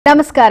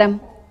నమస్కారం.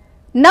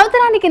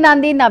 నవతరానికి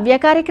నాంది నవ్య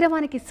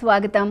కార్యక్రమానికి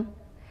స్వాగతం.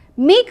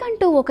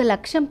 మీకంటూ ఒక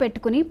లక్ష్యం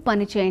పెట్టుకుని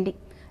పని చేయండి,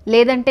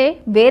 లేదంటే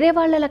వేరే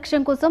వాళ్ళ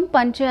లక్ష్యం కోసం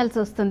పని చేయాల్సి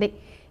వస్తుంది.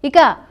 ఇక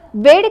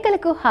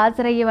వేడుకలకు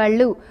హాజరయ్యే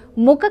వాళ్ళు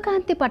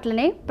ముఖకాంతి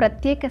పట్లనే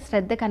ప్రత్యేక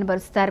శ్రద్ధ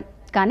కనబరుస్తారు.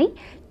 కానీ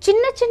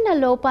చిన్న చిన్న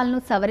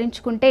లోపాలను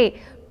సవరించుకుంటే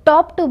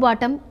టాప్ టు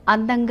బాటం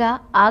అందంగా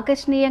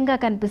ఆకర్షణీయంగా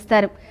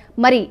కనిపిస్తారు.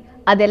 మరి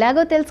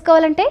అదెలాగో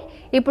తెలుసుకోవాలంటే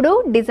ఇప్పుడు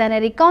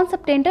డిజైనరీ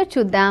కాన్సెప్ట్ ఏంటో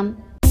చూద్దాం.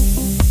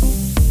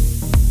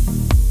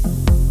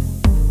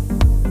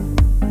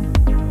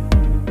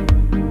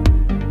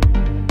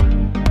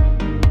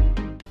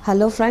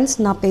 హలో ఫ్రెండ్స్,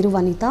 నా పేరు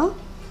వనిత.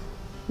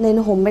 నేను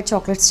హోమ్మేడ్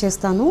చాక్లెట్స్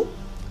చేస్తాను.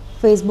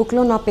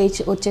 ఫేస్బుక్లో నా పేజ్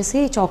వచ్చేసి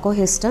చాకో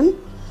హెస్టన్.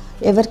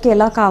 ఎవరికి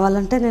ఎలా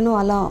కావాలంటే నేను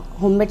అలా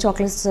homemade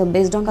chocolates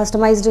based on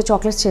customized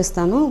chocolates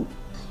చేస్తాను.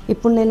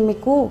 ఇప్పుడు నేను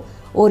మీకు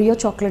ఓరియో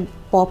చాక్లెట్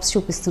పాప్స్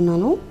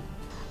చూపిస్తున్నాను.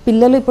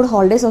 పిల్లలు ఇప్పుడు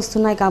హాలిడేస్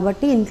వస్తున్నాయి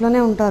కాబట్టి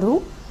ఇంట్లోనే ఉంటారు.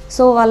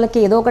 సో వాళ్ళకి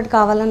ఏదో ఒకటి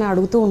కావాలని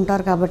అడుగుతూ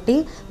ఉంటారు కాబట్టి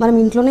మనం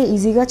ఇంట్లోనే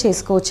ఈజీగా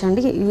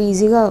చేసుకోవచ్చండి. ఇవి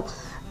ఈజీగా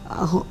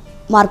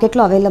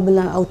మార్కెట్లో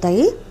అవైలబుల్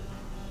అవుతాయి.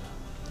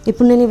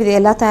 ఇప్పుడు నేను ఇది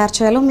ఎలా తయారు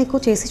చేయాలో మీకు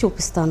చేసి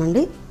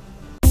చూపిస్తానండి.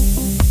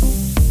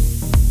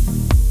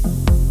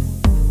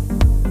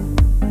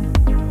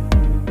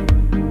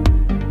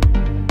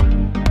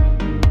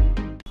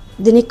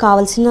 దీనికి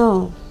కావాల్సిన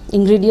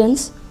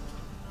ingredients: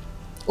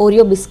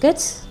 Oreo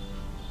biscuits,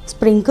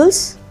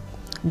 sprinkles,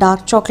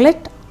 dark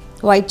chocolate,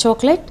 white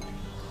chocolate.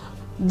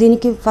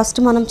 దీనికి ఫస్ట్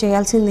మనం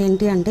చేయాల్సింది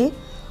ఏంటి అంటే,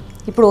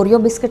 ఇప్పుడు ఓరియో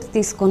బిస్కెట్స్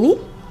తీసుకొని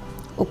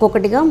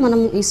ఒక్కొక్కటిగా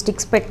మనం ఈ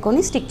స్టిక్స్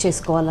పెట్టుకొని స్టిక్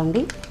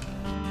చేసుకోవాలండి.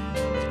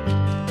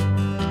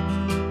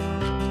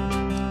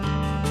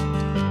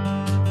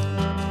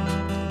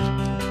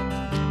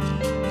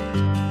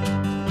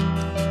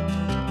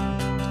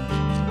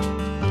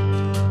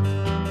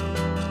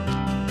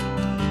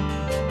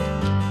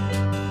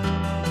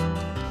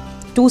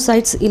 టూ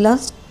సైడ్స్ ఇలా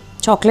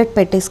చాక్లెట్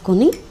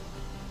పెట్టేసుకొని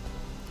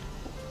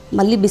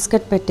మళ్ళీ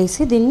బిస్కెట్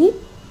పెట్టేసి దీన్ని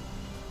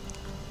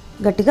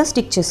గట్టిగా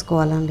స్టిక్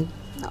చేసుకోవాలండి.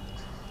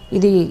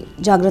 ఇది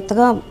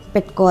జాగ్రత్తగా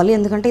పెట్టుకోవాలి,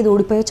 ఎందుకంటే ఇది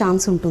ఊడిపోయే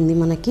ఛాన్స్ ఉంటుంది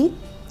మనకి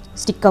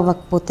స్టిక్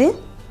అవ్వకపోతే.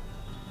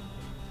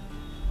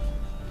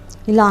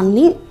 ఇలా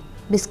అన్ని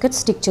బిస్కెట్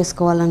స్టిక్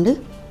చేసుకోవాలండి.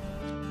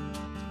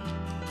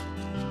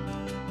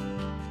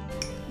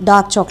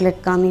 డార్క్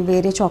చాక్లెట్ కానీ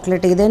వేరే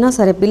చాక్లెట్ ఏదైనా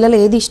సరే, పిల్లలు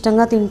ఏది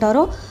ఇష్టంగా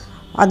తింటారో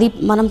అది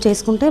మనం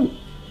చేసుకుంటే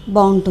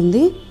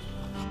బాగుంటుంది.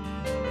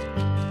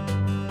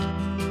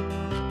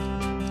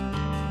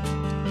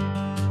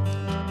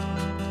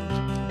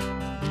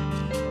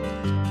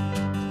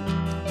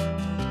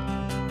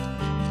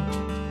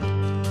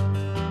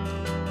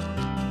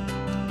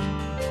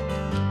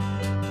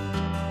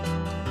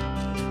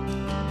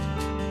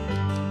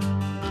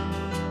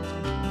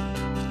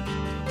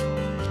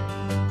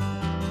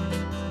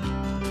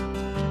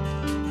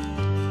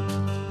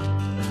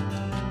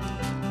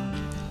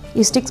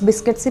 ఈ స్టిక్స్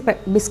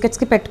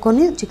బిస్కెట్స్కి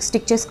పెట్టుకొని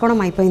స్టిక్ చేసుకోవడం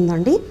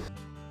అయిపోయిందండి.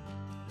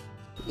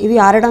 ఇవి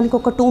ఆరడానికి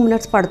ఒక 2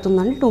 మినిట్స్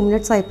పడుతుందండి. 2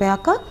 మినిట్స్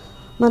అయిపోయాక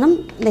మనం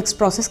నెక్స్ట్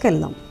ప్రాసెస్కి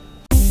వెళ్దాం.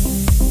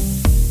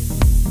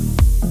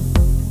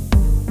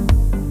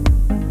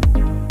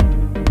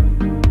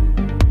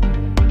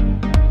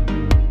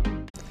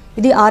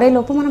 ఇది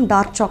ఆరేలోపు మనం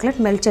డార్క్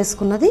చాక్లెట్ మెల్ట్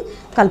చేసుకున్నది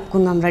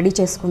కలుపుకుందాం, రెడీ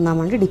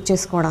చేసుకుందామండి డిప్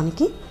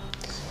చేసుకోవడానికి.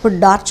 ఇప్పుడు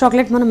డార్క్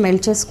చాక్లెట్ మనం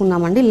మెల్ట్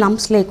చేసుకున్నామండి.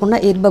 లంప్స్ లేకుండా,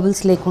 ఎయిర్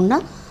బబుల్స్ లేకుండా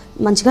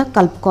మంచిగా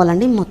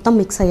కలుపుకోవాలండి, మొత్తం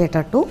మిక్స్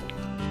అయ్యేటట్టు.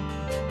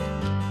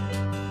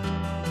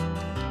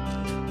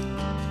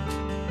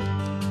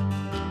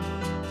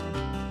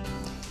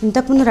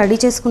 ఇంతకుముందు రెడీ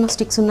చేసుకున్న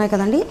స్టిక్స్ ఉన్నాయి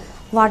కదండి,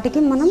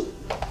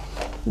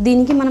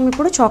 దీనికి మనం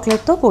ఇప్పుడు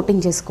చాక్లెట్తో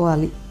కోటింగ్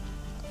చేసుకోవాలి,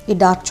 ఈ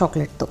డార్క్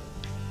చాక్లెట్తో.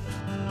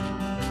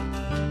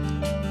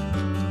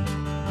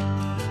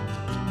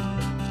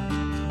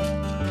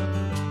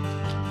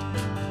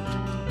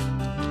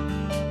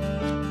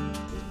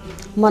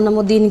 మనము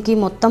దీనికి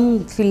మొత్తం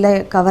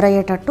కవర్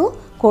అయ్యేటట్టు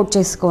కోట్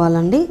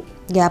చేసుకోవాలండి,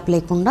 గ్యాప్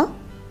లేకుండా.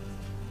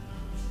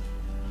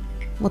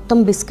 మొత్తం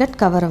బిస్కెట్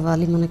కవర్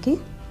అవ్వాలి మనకి.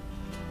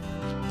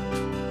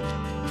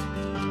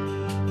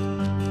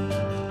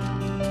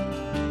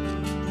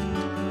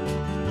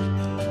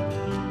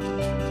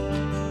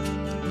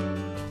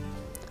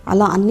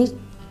 అలా అన్ని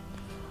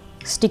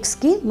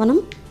స్టిక్స్కి మనం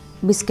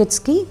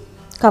బిస్కెట్స్కి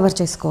కవర్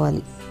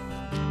చేసుకోవాలి.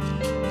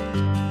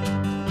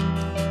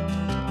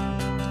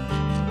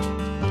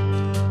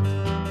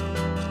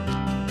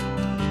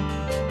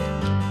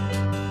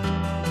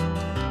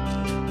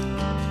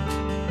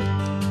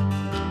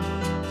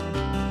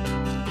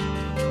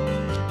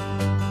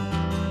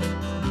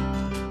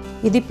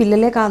 ఇది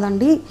పిల్లలే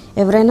కాదండి,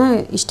 ఎవరైనా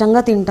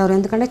ఇష్టంగా తింటారు,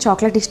 ఎందుకంటే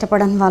చాక్లెట్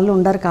ఇష్టపడని వాళ్ళు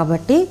ఉండరు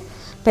కాబట్టి.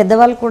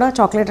 పెద్దవాళ్ళు కూడా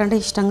చాక్లెట్ అంటే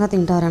ఇష్టంగా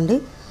తింటారండి.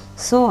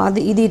 సో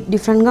ఇది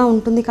డిఫరెంట్గా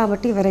ఉంటుంది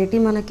కాబట్టి వెరైటీ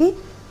మనకి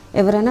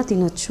ఎవరైనా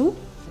తినొచ్చు.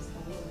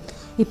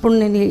 ఇప్పుడు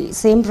నేను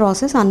సేమ్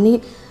ప్రాసెస్ అన్ని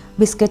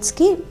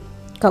బిస్కెట్స్కి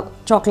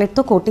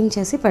చాక్లెట్తో కోటింగ్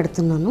చేసి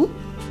పెడుతున్నాను.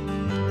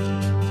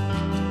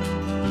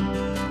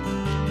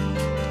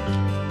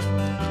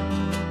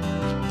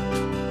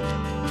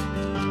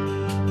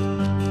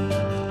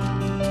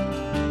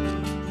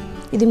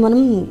 ఇది మనం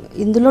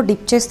ఇందులో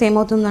డిప్ చేస్తే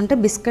ఏమవుతుందంటే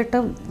బిస్కెట్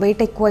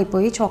వెయిట్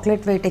ఎక్కువైపోయి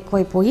చాక్లెట్ వెయిట్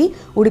ఎక్కువైపోయి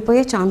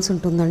ఊడిపోయే ఛాన్స్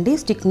ఉంటుందండి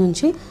స్టిక్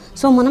నుంచి.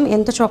 సో మనం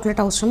ఎంత చాక్లెట్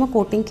అవసరమో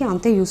కోటింగ్కి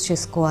అంతే యూస్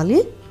చేసుకోవాలి.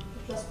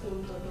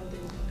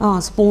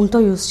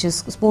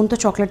 స్పూన్తో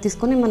చాక్లెట్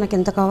తీసుకొని మనకి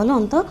ఎంత కావాలో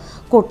అంత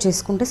కోట్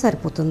చేసుకుంటే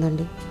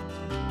సరిపోతుందండి.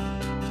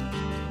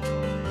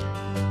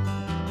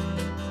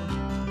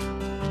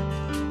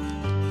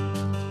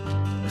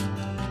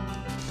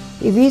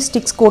 ఇవి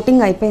స్టిక్స్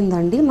కోటింగ్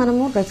అయిపోయిందండి.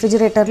 మనము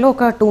రెఫ్రిజిరేటర్లో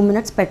ఒక 2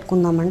 minutes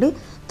పెట్టుకుందామండి.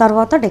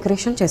 తర్వాత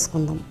డెకరేషన్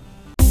చేసుకుందాం.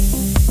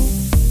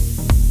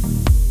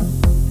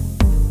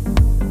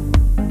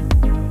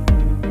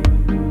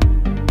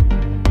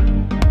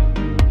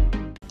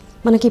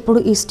 మనకి ఇప్పుడు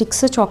ఈ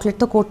స్టిక్స్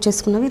చాక్లెట్తో కోట్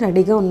చేసుకున్నవి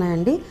రెడీగా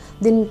ఉన్నాయండి.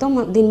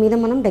 దీని మీద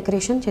మనం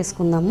డెకరేషన్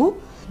చేసుకుందాము.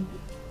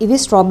 ఇవి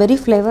strawberry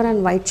flavour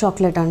and white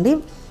chocolate అండి.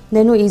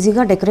 నేను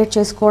ఈజీగా డెకరేట్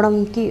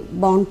చేసుకోవడానికి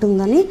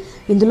బాగుంటుందని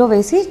ఇందులో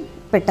వేసి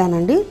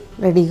పెట్టానండి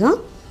రెడీగా.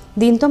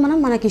 దీంతో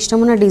మనకి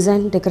ఇష్టమైన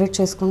డిజైన్ డెకరేట్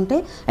చేసుకుంటే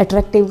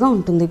అట్రాక్టివ్గా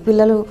ఉంటుంది,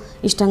 పిల్లలు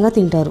ఇష్టంగా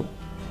తింటారు.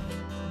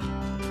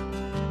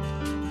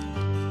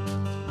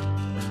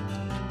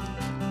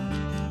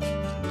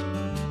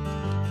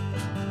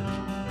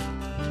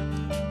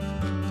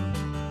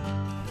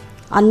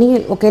 అన్నీ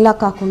ఒకేలా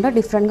కాకుండా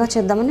డిఫరెంట్గా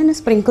చేద్దామని నేను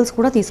స్ప్రింకిల్స్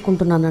కూడా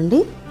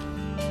తీసుకుంటున్నానండి.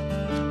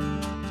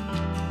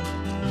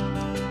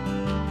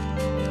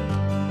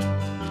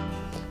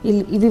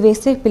 ఇవి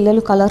వేస్తే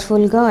పిల్లలు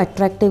కలర్ఫుల్గా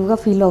అట్రాక్టివ్గా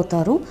ఫీల్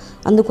అవుతారు.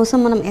 అందుకోసం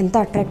మనం ఎంత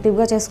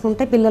అట్రాక్టివ్గా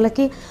చేసుకుంటే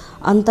పిల్లలకి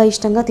అంత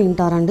ఇష్టంగా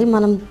తింటారండి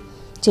మనం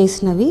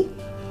చేసినవి.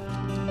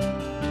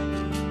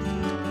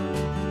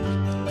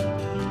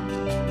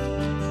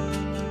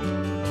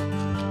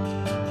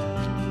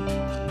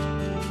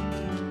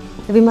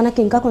 ఇవి మనకి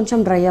ఇంకా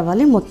కొంచెం డ్రై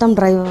అవ్వాలి, మొత్తం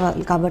డ్రై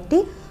అవ్వాలి కాబట్టి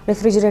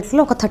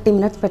రెఫ్రిజిరేటర్లో ఒక 30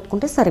 minutes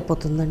పెట్టుకుంటే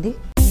సరిపోతుందండి.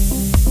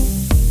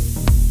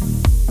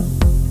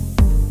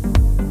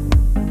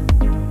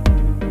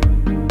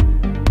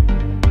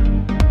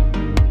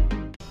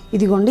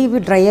 ఇదిగోండి ఇవి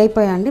డ్రై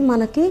అయిపోయాయండి,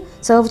 మనకి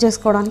సర్వ్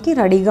చేసుకోవడానికి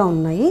రెడీగా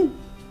ఉన్నాయి.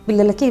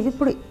 పిల్లలకి ఇవి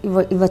ఇప్పుడు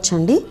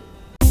ఇవ్వచ్చండి.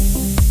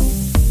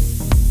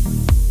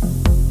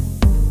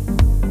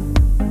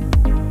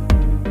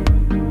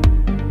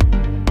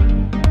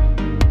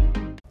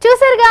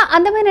 చూసారుగా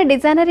అందమైన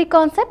డిజైనరీ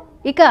కాన్సెప్ట్.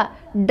 ఇక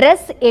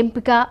డ్రెస్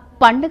ఎంపిక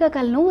పండుగ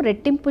కలను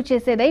రెట్టింపు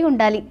చేసేదై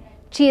ఉండాలి.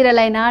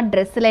 చీరలైనా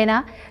డ్రెస్సులైనా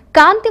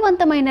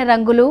కాంతివంతమైన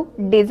రంగులు,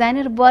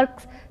 డిజైనర్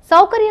వర్క్స్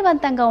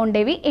సౌకర్యవంతంగా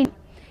ఉండేవి.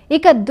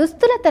 ఇక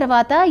దుస్తుల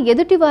తర్వాత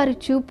ఎదుటివారి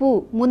చూపు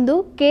ముందు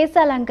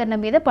కేశాలంకరణ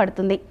మీద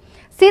పడుతుంది.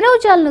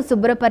 శిరోజాలను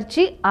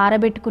శుభ్రపరిచి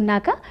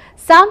ఆరబెట్టుకున్నాక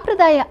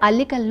సాంప్రదాయ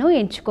అల్లికలను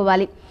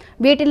ఎంచుకోవాలి.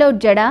 వీటిలో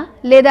జడ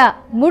లేదా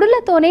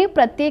ముడులతోనే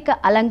ప్రత్యేక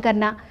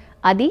అలంకరణ,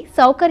 అది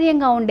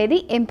సౌకర్యంగా ఉండేది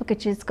ఎంపిక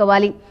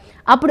చేసుకోవాలి.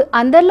 అప్పుడు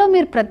అందరిలో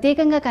మీరు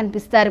ప్రత్యేకంగా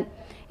కనిపిస్తారు.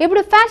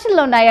 ఇప్పుడు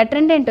ఫ్యాషన్లో ఉన్న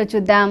ట్రెండ్ ఏంటో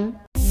చూద్దాం.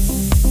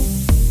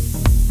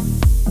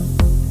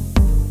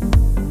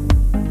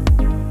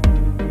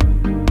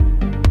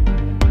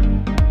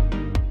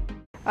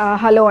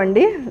 హలో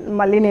అండి,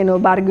 మళ్ళీ నేను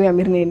భార్గవి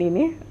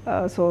అమీర్నేనిని.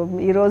 సో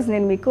ఈరోజు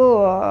నేను మీకు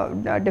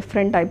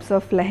different types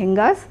of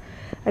lehengas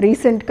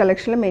recent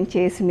కలెక్షన్లో మేము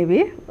చేసినవి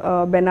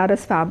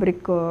Banaras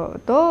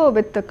ఫ్యాబ్రిక్తో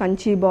with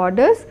Kanchi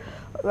borders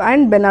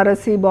and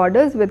Banarasi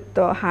borders with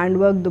hand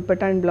work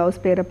dupatta and blouse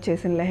pair up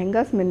చేసిన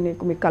లెహెంగాస్ నేను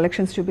మీకు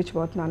కలెక్షన్స్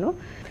చూపించబోతున్నాను.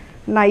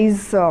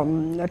 నైస్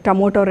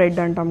టమోటో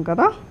రెడ్ అంటాం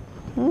కదా,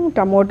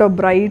 tomato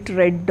bright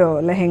red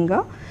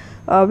lehenga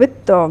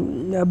with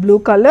blue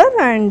colour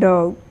and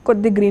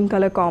కొద్ది గ్రీన్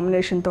కలర్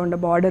కాంబినేషన్తో ఉండే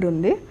బార్డర్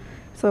ఉంది.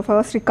 సో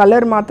ఫస్ట్ ఈ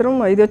కలర్ మాత్రం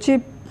ఇది వచ్చి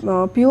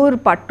ప్యూర్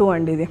పట్టు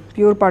అండి. ఇది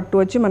ప్యూర్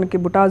పట్టు వచ్చి మనకి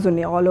బుటాస్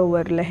ఉన్నాయి ఆల్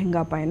ఓవర్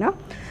లెహెంగా పైన.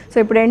 సో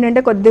ఇప్పుడు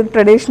ఏంటంటే కొద్దిగా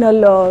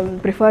ట్రెడిషనల్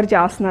ప్రిఫర్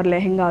చేస్తున్నారు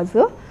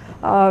లెహెంగాస్.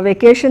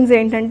 వెకేషన్స్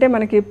ఏంటంటే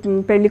మనకి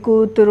పెళ్లి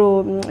కూతురు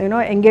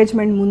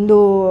ఎంగేజ్మెంట్ ముందు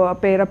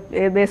పేరప్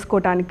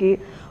వేసుకోవటానికి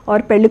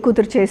ఆర్ పెళ్లి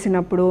కూతురు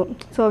చేసినప్పుడు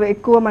సో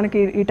ఎక్కువ మనకి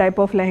ఈ టైప్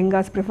ఆఫ్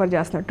లెహెంగాస్ ప్రిఫర్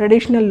చేస్తున్నారు.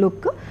 ట్రెడిషనల్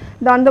లుక్,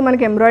 దాంతో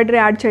మనకి ఎంబ్రాయిడరీ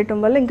యాడ్ చేయడం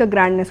వల్ల ఇంకా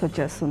గ్రాండ్నెస్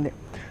వచ్చేస్తుంది.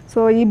 సో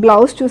ఈ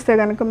బ్లౌజ్ చూస్తే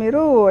కనుక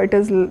మీరు ఇట్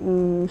ఈస్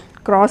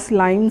క్రాస్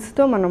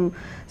లైన్స్తో మనం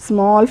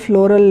స్మాల్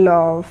ఫ్లోరల్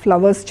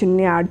ఫ్లవర్స్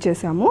చిన్ని యాడ్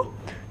చేసాము.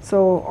 సో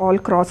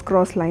ఆల్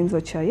క్రాస్ లైన్స్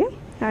వచ్చాయి.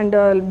 అండ్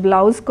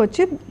బ్లౌజ్కి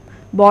వచ్చి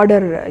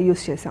బార్డర్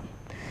యూస్ చేసాం.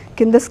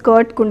 కింద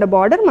స్కర్ట్ కుండ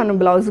బార్డర్ మనం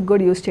బ్లౌజ్కి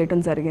కూడా యూస్ చేయడం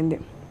జరిగింది.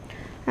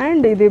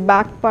 అండ్ ఇది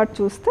బ్యాక్ పార్ట్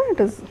చూస్తే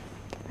it is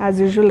as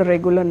usual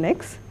regular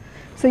next.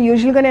 So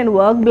యూజువల్గా నేను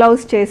వర్క్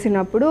బ్లౌజ్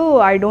చేసినప్పుడు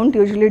I don't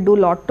usually do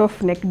lot of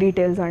neck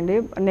details అండి.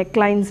 నెక్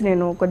లైన్స్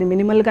నేను కొద్ది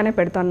మినిమల్గానే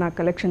పెడతాను నా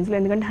కలెక్షన్స్లో,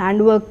 ఎందుకంటే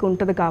హ్యాండ్ వర్క్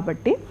ఉంటుంది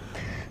కాబట్టి.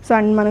 సో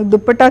అండ్ మనకు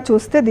దుప్పట్టా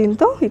చూస్తే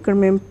దీంతో ఇక్కడ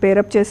మేము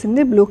పేరప్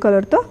చేసింది బ్లూ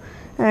కలర్తో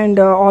అండ్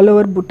ఆల్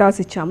ఓవర్ బుటాస్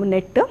ఇచ్చాము.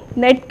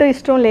 నెట్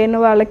ఇష్టం లేని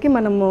వాళ్ళకి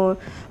మనము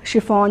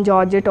షిఫాన్,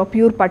 జార్జెట్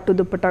ప్యూర్ పట్టు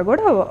దుప్పట్టా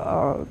కూడా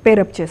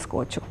పేరప్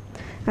చేసుకోవచ్చు.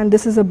 And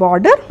this is a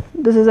border,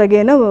 this is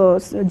again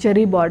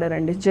zari border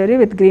అండి, zari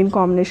with green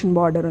combination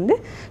border ఉంది.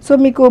 సో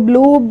మీకు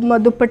బ్లూ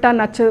దుప్పట్టా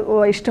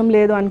ఇష్టం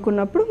లేదు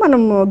అనుకున్నప్పుడు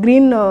మనం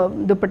గ్రీన్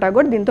దుప్పట్టా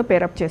కూడా దీంతో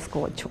పేరప్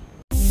చేసుకోవచ్చు.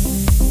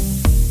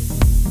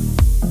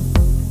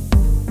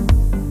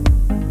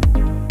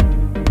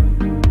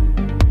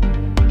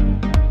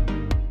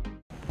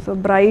 So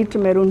bright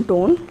maroon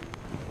tone.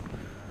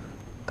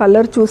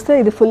 Colour చూస్తే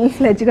ఇది ఫుల్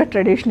ఫ్లెడ్జ్గా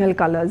ట్రెడిషనల్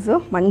కలర్స్,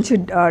 మంచి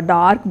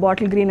డార్క్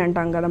బాటిల్ గ్రీన్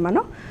అంటాం కదా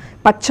మనం,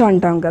 పచ్చ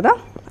అంటాం కదా,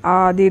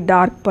 అది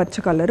డార్క్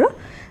పచ్చ కలర్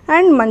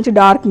అండ్ మంచి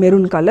డార్క్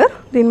మెరూన్ కలర్.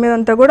 దీని మీద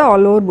అంతా కూడా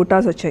ఆల్ ఓవర్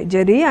బుటాస్ వచ్చాయి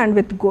జెరీ అండ్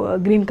విత్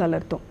గ్రీన్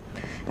కలర్తో.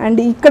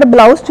 అండ్ ఇక్కడ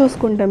బ్లౌజ్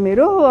చూసుకుంటే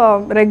మీరు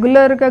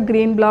రెగ్యులర్గా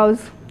గ్రీన్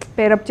బ్లౌజ్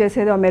పేరప్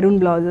చేసేది ఆ మెరూన్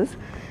బ్లౌజెస్,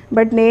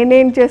 బట్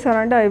నేనేం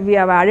చేశానంటే we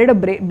have added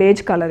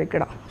beige colour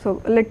ఇక్కడ. So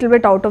little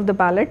bit out of the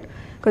palette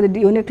కొద్దిగా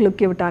యూనిక్ లుక్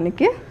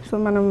ఇవ్వడానికి. సో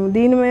మనం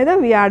దీని మీద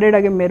we added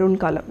అగే maroon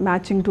colour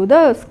matching to the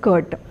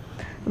skirt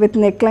with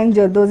neck line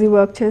zardozi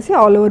work చేసి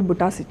ఆల్ ఓవర్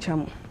బుటాస్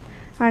ఇచ్చాము.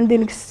 అండ్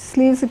దీనికి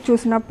స్లీవ్స్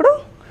చూసినప్పుడు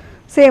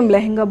సేమ్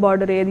లెహెంగా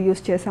బార్డర్ ఏది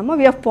యూస్ చేసామో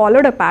we have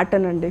followed a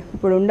pattern అండి.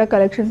 ఇప్పుడు ఉండే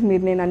కలెక్షన్స్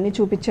మీరు నేను అన్నీ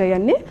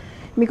చూపించాయన్నీ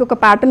మీకు ఒక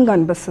ప్యాటర్న్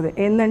కనిపిస్తుంది.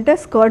 ఏంటంటే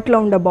స్కర్ట్లో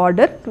ఉండే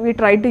border we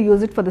try to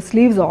use it for the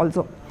sleeves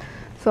also.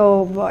 So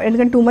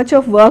ఎందుకంటే టూ మచ్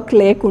ఆఫ్ వర్క్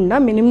లేకుండా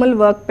మినిమల్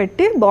వర్క్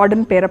పెట్టి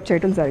బార్డర్ని పేరప్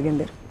చేయడం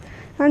జరిగింది.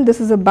 And this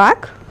is a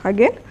back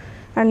again.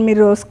 And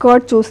మీరు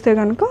స్కర్ట్ చూస్తే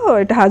కనుక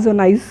it has a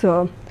nice,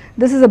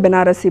 this is a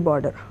Banarasi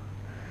border,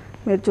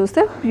 మీరు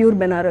చూస్తే ప్యూర్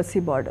బెనారసీ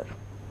బార్డర్.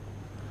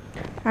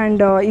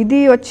 అండ్ ఇది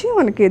వచ్చి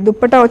మనకి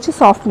దుప్పటా వచ్చి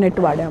సాఫ్ట్ నెట్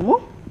వాడాము.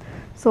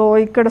 సో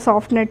ఇక్కడ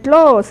సాఫ్ట్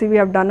నెట్లో we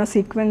have done a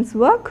sequence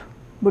work,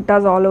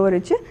 బుట్టాస్ all over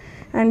ఇచ్చి,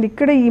 అండ్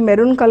ఇక్కడ ఈ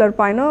మెరూన్ కలర్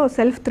పైన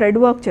సెల్ఫ్ థ్రెడ్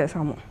వర్క్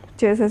చేసాము,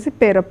 చేసేసి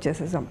పేరప్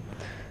చేసేసాము.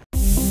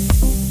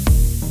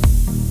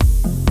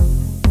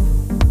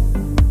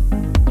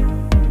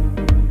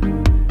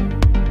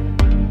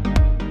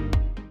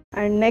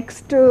 And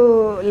next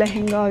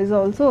lehenga is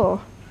also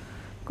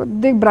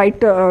కొద్దిగా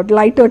bright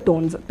lighter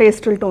tones,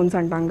 pastel tones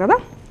అంటాం కదా,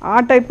 ఆ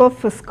టైప్ ఆఫ్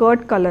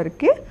స్కర్ట్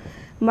కలర్కి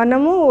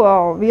మనము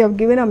we have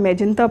given a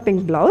magenta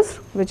pink blouse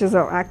which is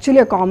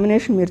actually a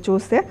combination. మీరు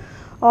చూస్తే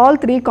ఆల్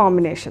 3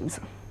 కాంబినేషన్స్.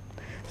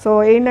 సో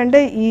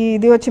ఏంటంటే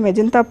ఇది వచ్చి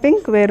మెజంతా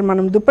పింక్ వేర్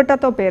మనం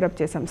దుప్పటాతో పేరప్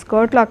చేసాం.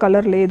 స్కర్ట్లో ఆ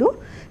కలర్ లేదు,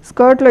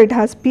 స్కర్ట్లో it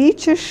has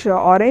peachish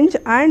orange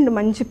and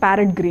మంచి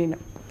ప్యారెట్ గ్రీన్.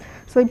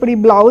 సో ఇప్పుడు ఈ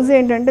బ్లౌజ్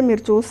ఏంటంటే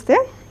మీరు చూస్తే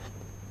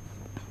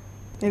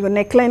ఇక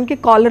నెక్ లైన్కి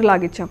కాలర్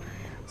లాగిచ్చాం.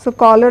 సో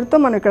కాలర్తో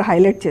మనం ఇక్కడ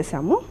హైలైట్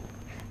చేసాము.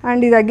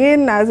 అండ్ ఇది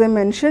again as I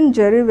mention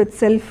zari with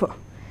self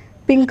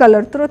pink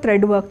కలర్తో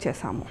థ్రెడ్ వర్క్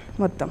చేసాము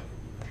మొత్తం.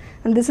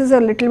 And this is a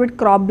little bit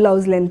crop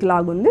blouse length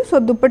లాగుంది. సో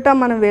దుప్పటా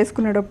మనం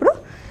వేసుకునేటప్పుడు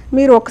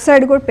మీరు ఒక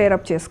సైడ్ కూడా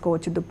పేరప్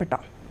చేసుకోవచ్చు దుప్పటా.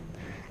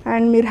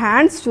 అండ్ మీరు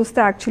హ్యాండ్స్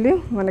చూస్తే యాక్చువల్లీ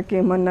మనకి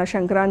మొన్న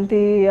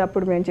సంక్రాంతి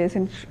అప్పుడు మేము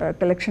చేసిన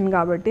కలెక్షన్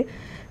కాబట్టి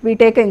we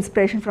take a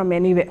inspiration from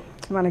anyway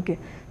మనకి.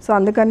 సో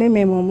అందుకని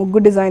మేము ముగ్గు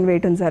డిజైన్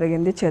వేయటం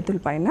జరిగింది చేతుల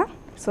పైన.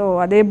 సో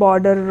అదే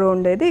బార్డర్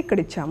ఉండేది ఇక్కడ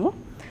ఇచ్చాము.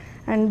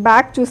 అండ్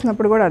బ్యాక్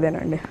చూసినప్పుడు కూడా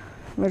అదేనండి,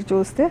 మీరు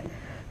చూస్తే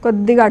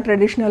కొద్దిగా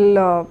ట్రెడిషనల్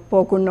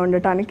పోకుండా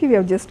ఉండటానికి we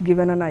have just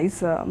given a nice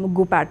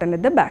ముగ్గు pattern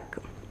at the back.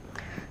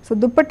 So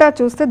dupatta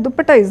చూస్తే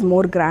దుప్పటా ఈజ్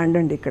మోర్ గ్రాండ్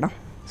అండి ఇక్కడ.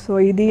 సో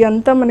ఇది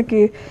అంతా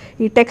మనకి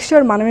ఈ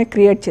టెక్స్చర్ మనమే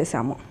క్రియేట్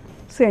చేసాము.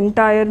 సో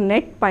ఎంటైర్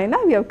నెక్ పైన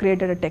we have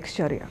created a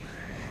texture.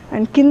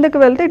 And కిందకి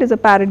వెళ్తే it is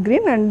a parrot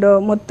green and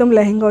మొత్తం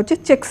లెహెంగా వచ్చి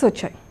చెక్స్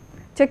వచ్చాయి,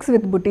 చెక్స్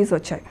విత్ బుటీస్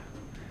వచ్చాయి.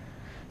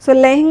 సో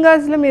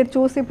లెహెంగాస్లో మీరు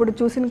చూసి ఇప్పుడు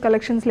చూసిన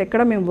కలెక్షన్స్లో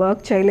ఎక్కడ మేము వర్క్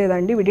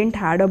చేయలేదండి. We didn't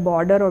had a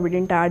border are we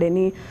didn't had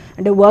any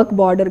అంటే వర్క్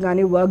బార్డర్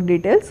కానీ work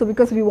details. So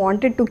because we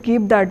wanted to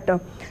keep that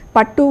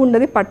పట్టు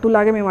ఉండదు,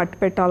 పట్టులాగే మేము అట్టు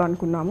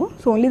పెట్టాలనుకున్నాము.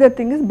 So only the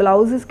thing is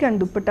బ్లౌజెస్కి and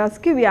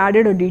దుప్పటాస్కి we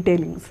added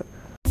detailings.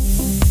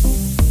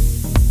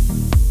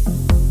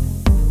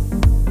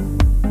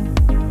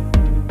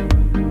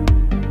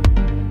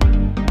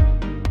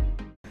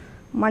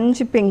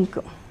 మంచి pink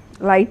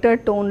lighter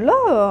టోన్లో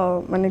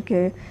మనకి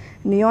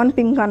neon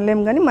pink అనలేం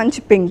కానీ మంచి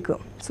pink.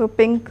 So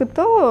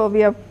పింక్తో we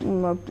have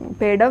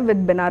paid up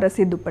with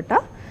Banarasi dupatta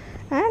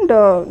and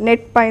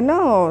net పైన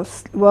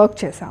work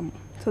చేసాము.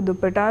 సో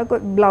దుప్పటా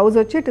బ్లౌజ్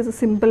వచ్చి it is a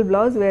simple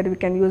blouse where we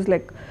can use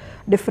like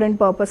different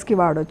పర్పస్కి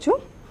వాడచ్చు.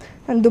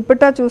 And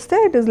dupatta చూస్తే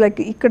ఇట్ ఈస్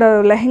లైక్ ఇక్కడ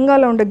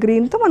లెహెంగాలో ఉండే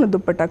గ్రీన్తో మన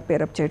దుప్పటాకి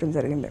పేరప్ చేయడం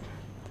జరిగింది.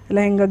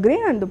 Lehenga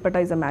green and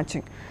dupatta is a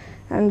matching.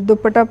 And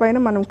dupatta పైన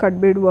మనం కట్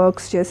బీడ్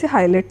వర్క్స్ చేసి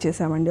హైలైట్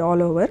చేసామండి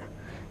ఆల్ ఓవర్.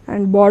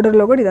 అండ్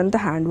బార్డర్లో కూడా ఇదంతా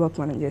హ్యాండ్ వర్క్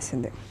మనం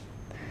చేసింది.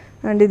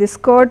 అండ్ ఇది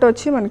స్కర్ట్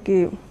వచ్చి మనకి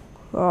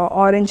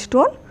orange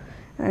tone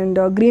and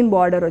green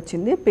border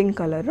వచ్చింది పింక్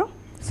కలర్.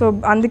 సో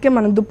అందుకే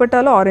మనం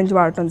దుప్పటాలో ఆరెంజ్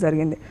వాడటం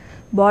జరిగింది.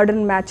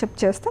 బార్డర్ని మ్యాచప్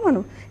చేస్తే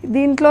మనం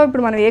దీంట్లో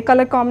ఇప్పుడు మనం ఏ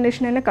కలర్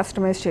కాంబినేషన్ అయినా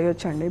కస్టమైజ్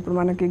చేయొచ్చు అండి. ఇప్పుడు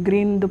మనకి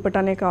గ్రీన్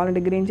దుప్పటానే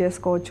కావాలంటే గ్రీన్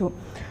చేసుకోవచ్చు,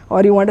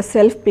 are you want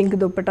self pink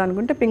dupatta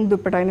అనుకుంటే పింక్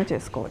దుప్పటా అయినా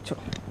చేసుకోవచ్చు.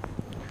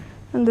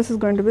 And this is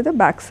going to be the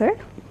back side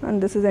and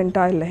this is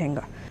entire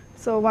lehenga.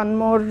 So one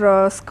more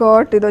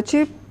skirt, ఇది వచ్చి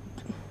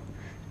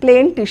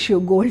plain tissue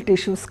gold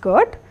tissue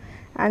skirt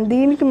and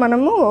దీనికి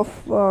మనము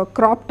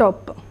crop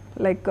top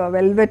like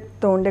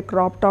వెల్వెట్తో ఉండే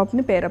crop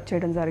టాప్ని pair up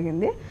చేయడం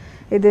జరిగింది.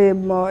 ఇది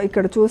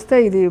ఇక్కడ చూస్తే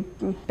ఇది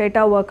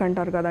పేటా వర్క్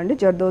అంటారు కదండి,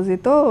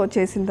 జర్దోజీతో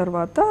చేసిన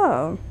తర్వాత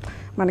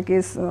మనకి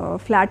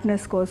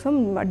ఫ్లాట్నెస్ కోసం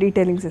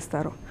డీటెయిలింగ్స్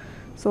ఇస్తారు.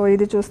 సో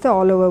ఇది చూస్తే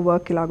all over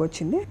work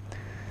ఇలాగొచ్చింది.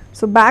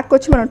 So back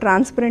వచ్చి మనం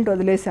ట్రాన్స్పరెంట్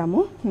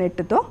వదిలేసాము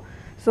నెట్తో.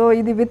 సో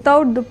ఇది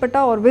without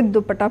dupatta are with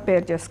dupatta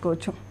పేర్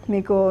చేసుకోవచ్చు.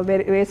 మీకు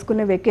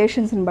వేసుకునే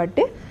వెకేషన్స్ని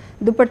బట్టి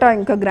దుపట్టా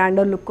ఇంకా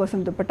గ్రాండర్ లుక్ కోసం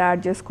దుపట్టా యాడ్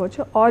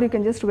చేసుకోవచ్చు, are you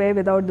can just way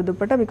without the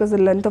dupatta because the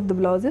length of the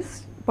blouse is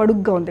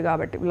పొడుగ్గా ఉంది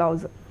కాబట్టి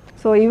బ్లౌజ్.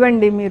 సో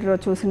ఇవండి మీరు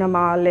చూసిన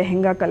మా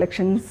లెహెంగా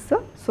కలెక్షన్స్.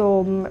 సో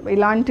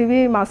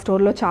ఇలాంటివి మా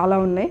స్టోర్లో చాలా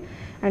ఉన్నాయి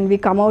and we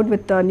come out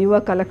with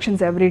newer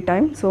collections every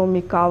time. So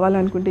మీకు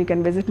కావాలనుకుంటే you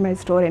can visit my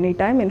store any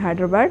time in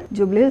Hyderabad,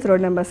 Jubilee hills,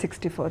 road number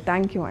 64.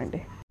 Thank you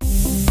అండి.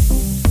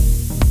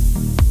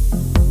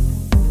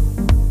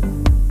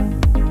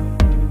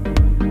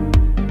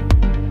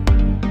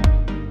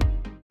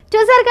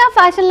 చూసారుగా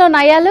ఫ్యాషన్లో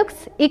నయా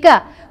లుక్స్. ఇక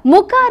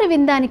ముఖారు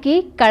విందానికి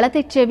కళ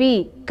తెచ్చేవి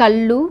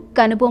కళ్ళు,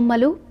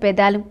 కనుబొమ్మలు,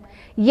 పెదాలు.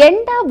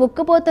 ఎండ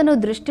ఉక్కపోతను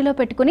దృష్టిలో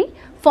పెట్టుకుని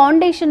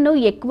ఫౌండేషన్ను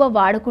ఎక్కువ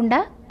వాడకుండా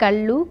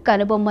కళ్ళు,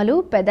 కనుబొమ్మలు,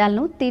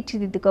 పెదాలను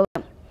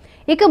తీర్చిదిద్దుకోవడం.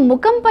 ఇక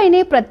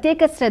ముఖంపైనే ప్రత్యేక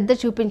శ్రద్ధ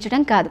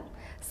చూపించడం కాదు,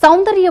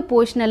 సౌందర్య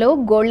పోషణలో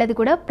గోళ్లది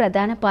కూడా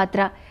ప్రధాన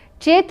పాత్ర.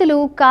 చేతులు,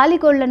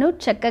 కాలిగోళ్లను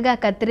చక్కగా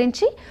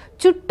కత్తిరించి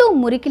చుట్టూ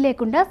మురికి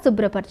లేకుండా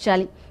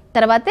శుభ్రపరచాలి.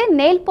 తర్వాతే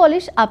నెయిల్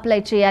పాలిష్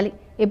అప్లై చేయాలి.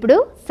 ఇప్పుడు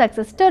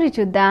సక్సెస్ స్టోరీ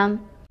చూద్దాం.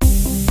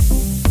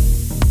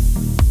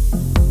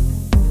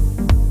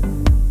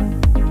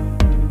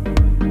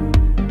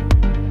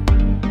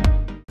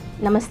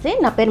 నమస్తే,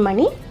 నా పేరు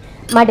మణి.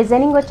 మా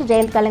డిజైనింగ్ వచ్చి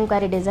జయంత్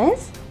కలంకారీ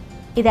డిజైన్స్.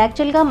 ఇది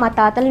యాక్చువల్గా మా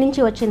తాతల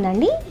నుంచి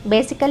వచ్చిందండి.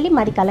 బేసికల్లీ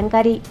మాది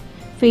కలంకారీ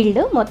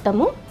ఫీల్డ్.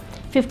 మొత్తము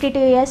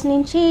 52 ఇయర్స్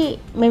నుంచి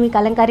మేము ఈ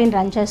కలంకారీని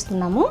రన్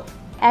చేస్తున్నాము.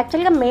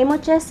 యాక్చువల్గా మేము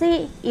వచ్చేసి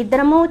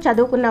ఇద్దరము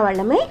చదువుకున్న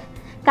వాళ్ళమే,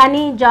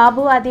 కానీ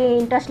జాబు అది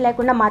ఇంట్రెస్ట్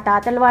లేకుండా మా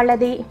తాతల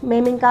వాళ్ళది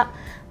మేము ఇంకా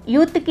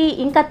యూత్కి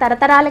ఇంకా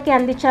తరతరాలకి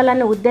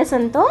అందించాలన్న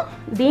ఉద్దేశంతో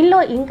దీనిలో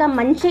ఇంకా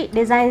మంచి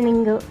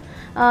డిజైనింగ్,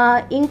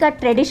 ఇంకా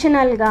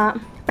ట్రెడిషనల్గా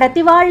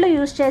ప్రతి వాళ్ళు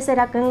యూజ్ చేసే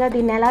రకంగా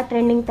దీన్ని ఎలా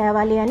ట్రెండింగ్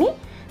తేవాలి అని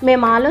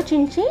మేము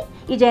ఆలోచించి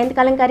ఈ జయంత్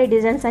కలంకారీ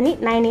డిజైన్స్ అని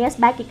 9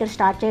 ఇయర్స్ బ్యాక్ ఇక్కడ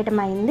స్టార్ట్ చేయడం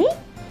అయింది.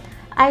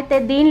 అయితే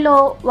దీనిలో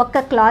ఒక్క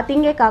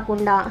క్లాతింగే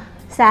కాకుండా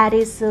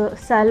శారీస్,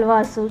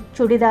 సల్వాస్,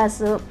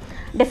 చుడిదాస్,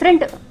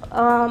 డిఫరెంట్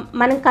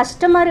మనం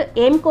కస్టమర్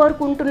ఏం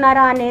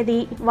కోరుకుంటున్నారా అనేది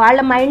వాళ్ళ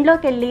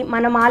మైండ్లోకి వెళ్ళి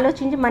మనం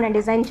ఆలోచించి మనం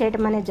డిజైన్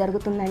చేయడం అనేది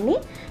జరుగుతుందండి.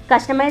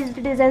 కస్టమైజ్డ్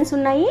డిజైన్స్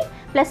ఉన్నాయి,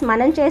 ప్లస్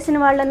మనం చేసిన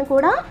వాళ్ళని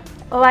కూడా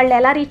వాళ్ళు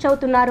ఎలా రీచ్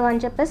అవుతున్నారు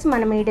అని చెప్పేసి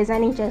మనం ఈ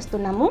డిజైనింగ్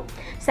చేస్తున్నాము.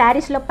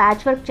 శారీస్లో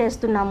ప్యాచ్ వర్క్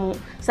చేస్తున్నాము,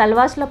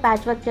 సల్వాస్లో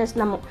ప్యాచ్ వర్క్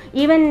చేస్తున్నాము.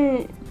 ఈవెన్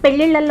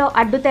పెళ్ళిళ్ళల్లో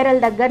అడ్డుతెరల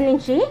దగ్గర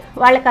నుంచి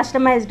వాళ్ళ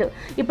కస్టమైజ్డ్.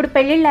 ఇప్పుడు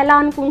పెళ్ళిళ్ళు ఎలా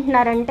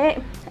అనుకుంటున్నారంటే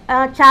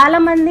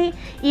చాలామంది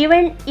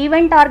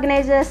ఈవెంట్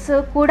ఆర్గనైజర్స్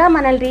కూడా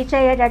మనల్ని రీచ్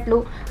అయ్యేటట్లు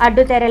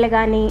అడ్డుతెరలు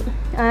కానీ,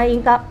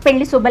 ఇంకా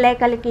పెళ్లి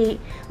శుభలేఖలకి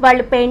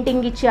వాళ్ళు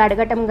పెయింటింగ్ ఇచ్చి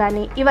అడగటం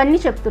కానీ ఇవన్నీ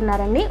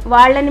చెప్తున్నారండి.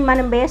 వాళ్ళని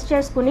మనం బేస్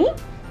చేసుకుని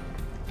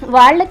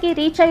వాళ్ళకి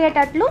రీచ్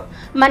అయ్యేటట్లు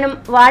మనం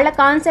వాళ్ళ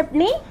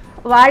కాన్సెప్ట్ని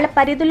వాళ్ళ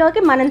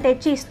పరిధిలోకి మనం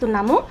తెచ్చి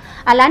ఇస్తున్నాము.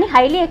 అలానే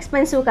హైలీ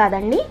ఎక్స్పెన్సివ్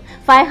కాదండి.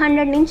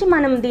 500 నుంచి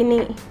మనం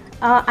దీన్ని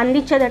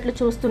అందించేటట్లు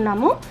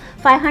చూస్తున్నాము.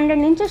 500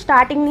 నుంచి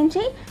స్టార్టింగ్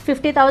నుంచి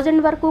 50,000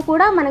 వరకు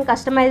కూడా మనం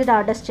కస్టమైజ్డ్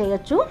ఆర్డర్స్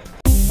చేయొచ్చు.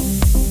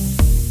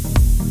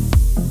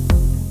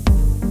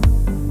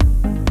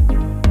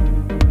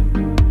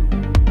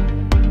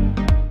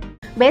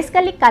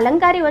 బేసికల్లీ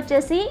కలంకారీ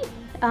వచ్చేసి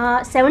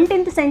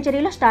 17th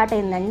సెంచరీలో స్టార్ట్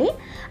అయిందండి.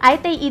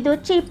 అయితే ఇది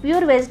వచ్చి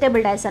ప్యూర్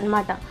వెజిటేబుల్ డైస్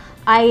అనమాట.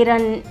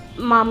 ఐరన్,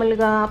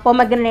 మామూలుగా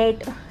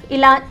పొమగ్రనేట్,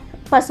 ఇలా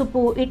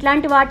పసుపు,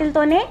 ఇట్లాంటి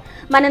వాటితోనే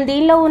మనం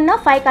దీనిలో ఉన్న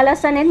 5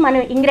 కలర్స్ అనేది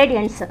మనం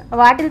ఇంగ్రీడియంట్స్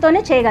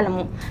వాటితోనే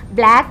చేయగలము.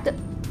 Black,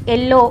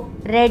 yellow,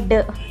 red,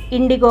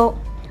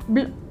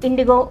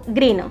 IndiGo,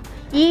 green,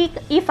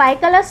 ఈ 5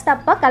 కలర్స్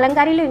తప్ప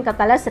కలంకారీలో ఇంకా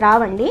కలర్స్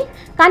రావండి.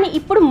 కానీ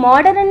ఇప్పుడు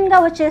మోడర్న్గా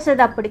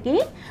వచ్చేసేటప్పటికి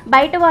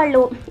బయట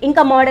వాళ్ళు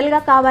ఇంకా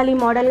మోడల్గా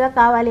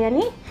కావాలి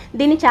అని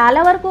దీన్ని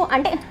చాలా వరకు,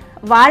 అంటే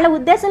వాళ్ళ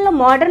ఉద్దేశంలో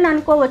మోడర్న్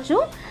అనుకోవచ్చు,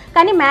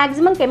 కానీ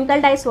మ్యాక్సిమం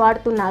కెమికల్ డైస్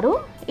వాడుతున్నారు.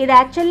 ఇది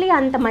యాక్చువల్లీ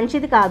అంత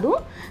మంచిది కాదు,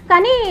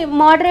 కానీ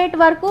మోడరేట్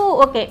వరకు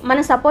ఓకే,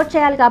 మనం సపోర్ట్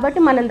చేయాలి కాబట్టి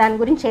మనం దాని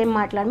గురించి ఏం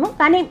మాట్లాడము.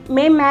 కానీ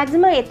మేము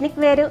maximum ethnic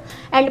wear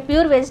and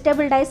pure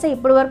vegetable dice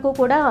ఇప్పటి వరకు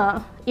కూడా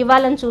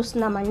ఇవ్వాలని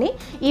చూస్తున్నామండి.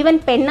 ఈవెన్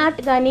పెన్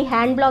ఆర్ట్ కానీ,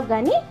 హ్యాండ్ బ్లాక్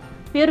కానీ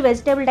ప్యూర్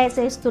వెజిటేబుల్ డైస్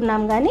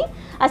వేస్తున్నాం, కానీ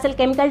అసలు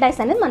కెమికల్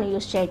డైస్ అనేది మనం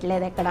యూజ్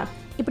చేయట్లేదు ఎక్కడ.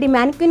 ఇప్పుడు ఈ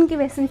మ్యానిక్విన్కి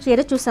వేసిన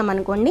చీర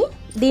చూసామనుకోండి,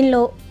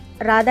 దీనిలో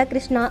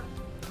రాధాకృష్ణ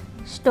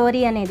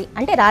స్టోరీ అనేది,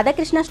 అంటే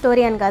రాధాకృష్ణ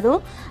స్టోరీ అని కాదు,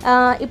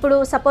 ఇప్పుడు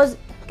సపోజ్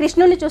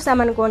కృష్ణుని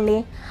చూసామనుకోండి,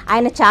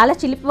 ఆయన చాలా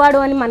చిలిపివాడు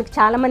అని మనకు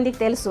చాలామందికి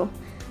తెలుసు,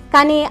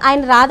 కానీ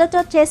ఆయన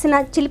రాధతో చేసిన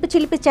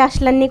చిలిపి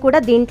చేష్టలన్నీ కూడా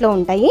దీంట్లో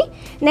ఉంటాయి.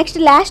 నెక్స్ట్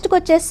లాస్ట్కి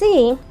వచ్చేసి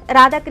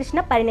రాధాకృష్ణ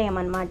పరిణయం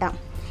అన్నమాట.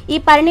 ఈ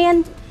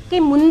పరిణయంకి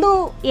ముందు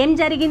ఏం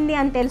జరిగింది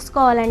అని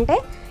తెలుసుకోవాలంటే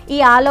ఈ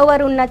ఆల్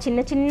ఓవర్ ఉన్న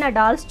చిన్న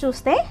డాల్స్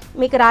చూస్తే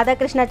మీకు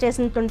రాధాకృష్ణ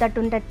చేసిన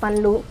టుంటట్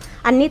పనులు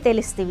అన్నీ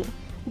తెలుస్తాయి.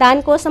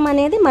 దానికోసం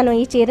అనేది మనం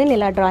ఈ చీరని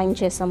ఇలా డ్రాయింగ్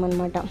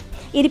చేసామన్నమాట.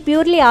 ఇది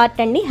ప్యూర్లీ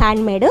ఆర్ట్ అండి,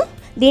 హ్యాండ్ మేడ్.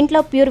 దీంట్లో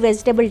ప్యూర్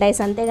వెజిటేబుల్ డైస్,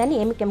 అంతేగాని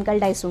ఏమి కెమికల్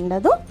డైస్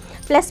ఉండదు.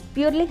 Plus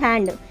purely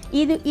hand.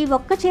 ఈ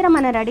ఒక్క చీర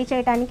మనం రెడీ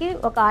చేయడానికి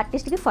ఒక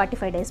ఆర్టిస్ట్కి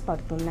 45 days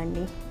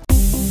పడుతుందండి.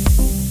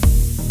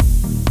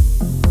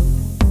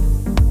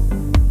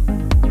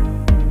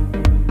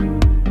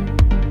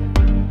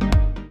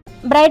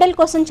 బ్రైడల్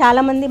కోసం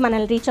చాలామంది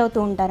మనల్ని రీచ్ అవుతూ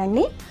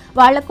ఉంటారండి.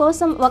 వాళ్ళ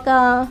కోసం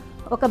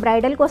ఒక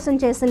బ్రైడల్ కోసం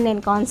చేసిన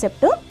నేను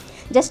కాన్సెప్ట్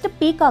జస్ట్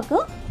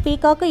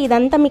పీకాక్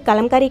ఇదంతా మీ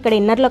కలంకారీ ఇక్కడ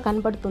ఇన్నర్లో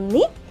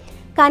కనపడుతుంది.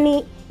 కానీ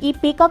ఈ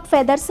పీకాక్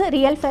ఫెదర్స్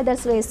రియల్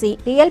ఫెదర్స్ వేసి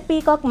రియల్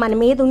పీకాక్ మన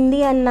మీద ఉంది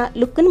అన్న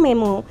లుక్ని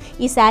మేము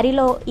ఈ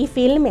శారీలో ఈ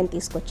ఫీల్ని మేము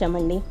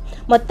తీసుకొచ్చామండి.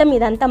 మొత్తం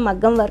ఇదంతా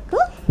మగ్గం వర్క్,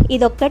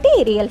 ఇదొక్కటి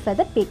real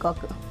feather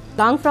peacock.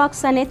 Long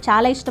frocks అనేది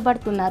చాలా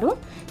ఇష్టపడుతున్నారు.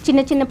 చిన్న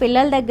చిన్న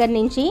పిల్లల దగ్గర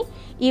నుంచి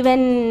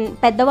ఈవెన్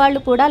పెద్దవాళ్ళు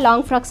కూడా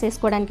లాంగ్ ఫ్రాక్స్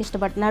వేసుకోవడానికి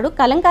ఇష్టపడుతున్నారు.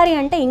 కలంకారీ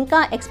అంటే ఇంకా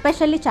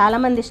ఎక్స్పెషల్లీ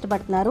చాలామంది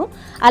ఇష్టపడుతున్నారు.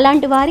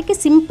 అలాంటి వారికి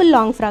సింపుల్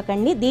లాంగ్ ఫ్రాక్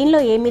అండి.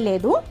 దీనిలో ఏమీ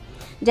లేదు,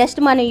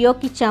 జస్ట్ మనం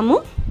యోక్ ఇచ్చాము,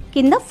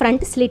 కింద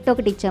ఫ్రంట్ స్లిట్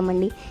ఒకటి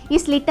ఇచ్చామండి. ఈ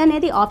స్లిట్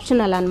అనేది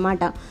ఆప్షనల్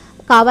అనమాట,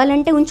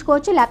 కావాలంటే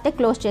ఉంచుకోవచ్చు, లేకపోతే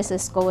క్లోజ్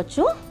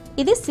చేసేసుకోవచ్చు.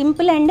 ఇది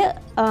సింపుల్ అండ్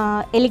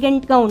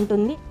ఎలిగెంట్గా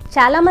ఉంటుంది.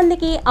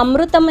 చాలామందికి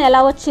అమృతం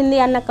ఎలా వచ్చింది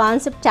అన్న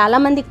కాన్సెప్ట్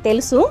చాలామందికి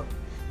తెలుసు,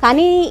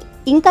 కానీ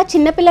ఇంకా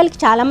చిన్నపిల్లలకి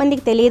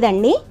చాలామందికి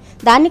తెలియదండి.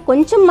 దాన్ని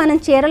కొంచెం మనం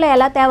చీరలో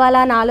ఎలా తేవాలా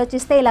అని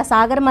ఆలోచిస్తే ఇలా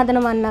సాగర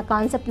మదనం అన్న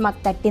కాన్సెప్ట్ మాకు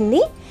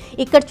తట్టింది.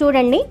 ఇక్కడ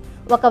చూడండి,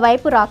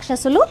 ఒకవైపు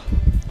రాక్షసులు,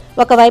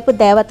 ఒకవైపు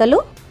దేవతలు,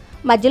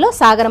 మధ్యలో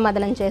సాగర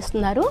మదనం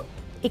చేస్తున్నారు.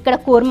 ఇక్కడ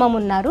కూర్మం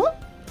ఉన్నారు,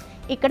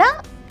 ఇక్కడ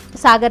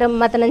సాగర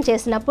మదనం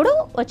చేసినప్పుడు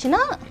వచ్చిన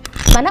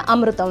మన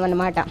అమృతం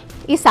అన్నమాట.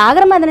 ఈ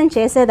సాగర మదనం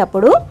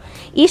చేసేటప్పుడు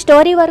ఈ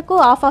స్టోరీ వరకు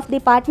ఆఫ్ ది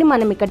పార్ట్ని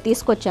మనం ఇక్కడ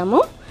తీసుకొచ్చాము.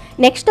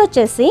 నెక్స్ట్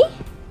వచ్చేసి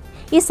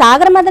ఈ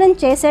సాగర మదనం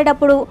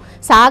చేసేటప్పుడు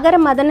సాగర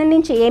మదనం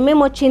నుంచి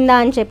ఏమేమి వచ్చిందా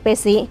అని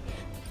చెప్పేసి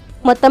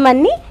మొత్తం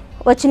అన్నీ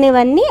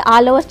వచ్చినవన్నీ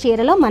ఆల్ ఓవర్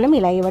చీరలో మనం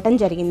ఇలా ఇవ్వటం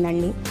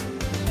జరిగిందండి.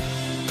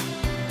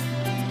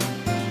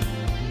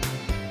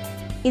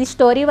 ఇది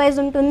స్టోరీ వైజ్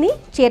ఉంటుంది,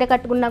 చీర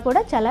కట్టుకున్నా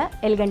కూడా చాలా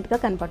ఎలిగెంట్గా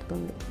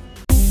కనపడుతుంది.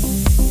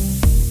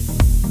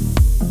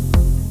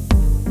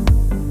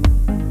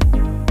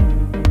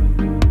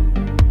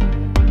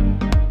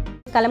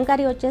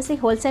 కలంకారీ వచ్చేసి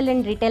హోల్సేల్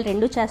అండ్ రీటైల్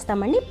రెండు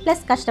చేస్తామండి,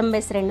 ప్లస్ కస్టమ్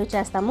బేస్ రెండు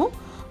చేస్తాము.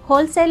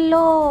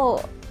 హోల్సేల్లో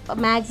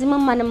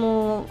మ్యాక్సిమం మనము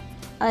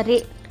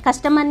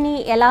కస్టమర్ని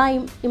ఎలా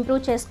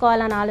ఇంప్రూవ్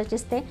చేసుకోవాలని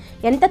ఆలోచిస్తే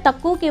ఎంత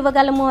తక్కువకి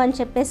ఇవ్వగలము అని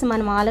చెప్పేసి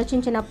మనం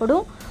ఆలోచించినప్పుడు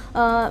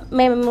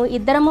మేము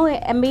ఇద్దరము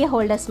MBA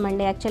హోల్డర్స్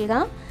అండి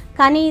యాక్చువల్గా.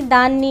 కానీ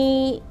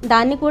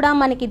దాన్ని కూడా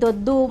మనకి ఇది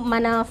వద్దు,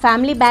 మన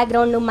ఫ్యామిలీ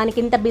బ్యాక్గ్రౌండ్, మనకి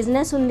ఇంత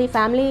బిజినెస్ ఉంది,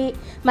 ఫ్యామిలీ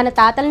మన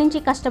తాతల నుంచి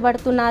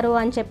కష్టపడుతున్నారు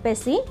అని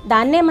చెప్పేసి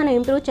దాన్నే మనం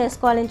ఇంప్రూవ్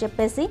చేసుకోవాలని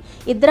చెప్పేసి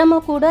ఇద్దరము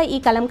కూడా ఈ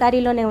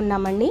కలంకారీలోనే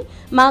ఉన్నామండి.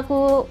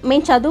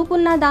 మేము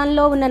చదువుకున్న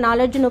దానిలో ఉన్న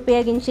నాలెడ్జ్ను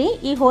ఉపయోగించి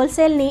ఈ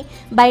హోల్సేల్ని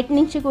బయట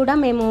నుంచి కూడా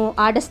మేము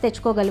ఆర్డర్స్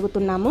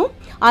తెచ్చుకోగలుగుతున్నాము.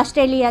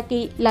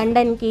 ఆస్ట్రేలియాకి,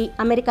 లండన్కి,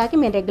 అమెరికాకి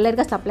మేము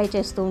రెగ్యులర్గా సప్లై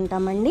చేస్తూ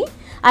ఉంటామండి.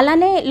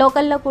 అలానే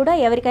లోకల్లో కూడా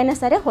ఎవరికైనా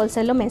సరే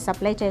హోల్సేల్లో మేము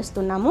సప్లై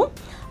చేస్తున్నాము.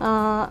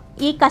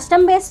 ఈ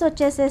కస్టమ్ బేస్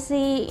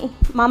వచ్చేసేసి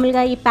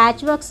మామూలుగా ఈ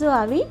ప్యాచ్ వర్క్స్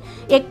అవి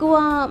ఎక్కువ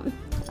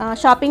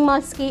షాపింగ్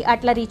మాల్స్కి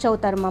అట్లా రీచ్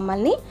అవుతారు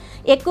మమ్మల్ని.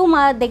 ఎక్కువ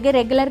మా దగ్గర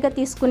రెగ్యులర్గా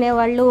తీసుకునే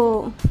వాళ్ళు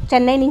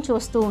చెన్నై నుంచి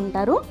వస్తూ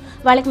ఉంటారు,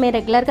 వాళ్ళకి మేము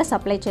రెగ్యులర్గా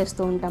సప్లై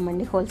చేస్తూ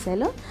ఉంటామండి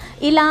హోల్సేల్.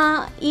 ఇలా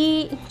ఈ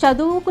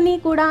చదువుకుని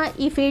కూడా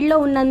ఈ ఫీల్డ్లో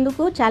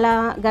ఉన్నందుకు చాలా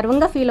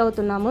గర్వంగా ఫీల్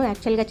అవుతున్నాము.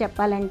 యాక్చువల్గా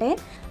చెప్పాలంటే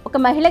ఒక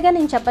మహిళగా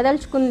నేను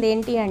చెప్పదలుచుకుంది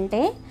ఏంటి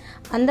అంటే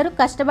అందరూ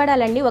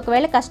కష్టపడాలండి.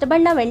 ఒకవేళ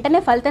కష్టపడినా వెంటనే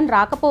ఫలితం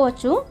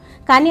రాకపోవచ్చు,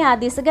 కానీ ఆ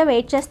దిశగా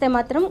వెయిట్ చేస్తే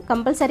మాత్రం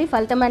కంపల్సరీ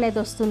ఫలితం అనేది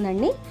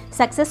వస్తుందండి.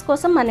 సక్సెస్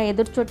కోసం మనం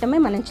ఎదురు చూడటమే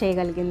మనం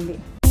చేయగలిగింది.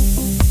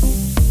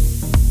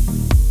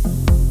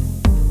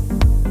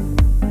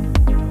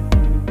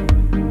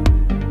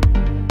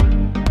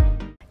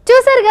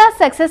 చూసారుగా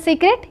సక్సెస్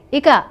సీక్రెట్.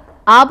 ఇక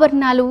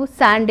ఆభరణాలు,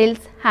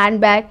 శాండిల్స్,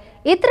 హ్యాండ్ బ్యాగ్,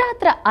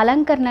 ఇతరత్ర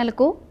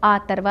అలంకరణలకు ఆ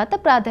తర్వాత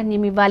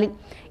ప్రాధాన్యం ఇవ్వాలి.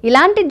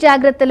 ఇలాంటి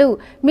జాగ్రత్తలు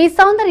మీ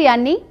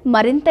సౌందర్యాన్ని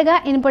మరింతగా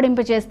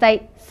ఇనుపడింపజేస్తాయి.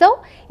 సో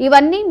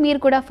ఇవన్నీ మీరు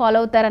కూడా ఫాలో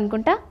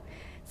అవుతారనుకుంటా.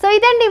 సో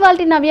ఇదండి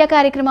ఇవాల్టి నవ్య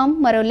కార్యక్రమం.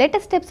 మరో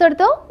లేటెస్ట్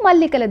ఎపిసోడ్తో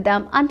మళ్ళీ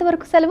కలుద్దాం.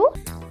 అంతవరకు సెలవు.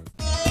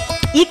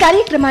 ఈ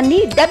కార్యక్రమాన్ని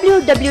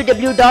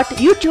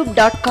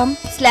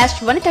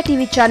www.youtube.com/vanitha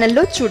TV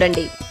ఛానల్లో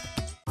చూడండి.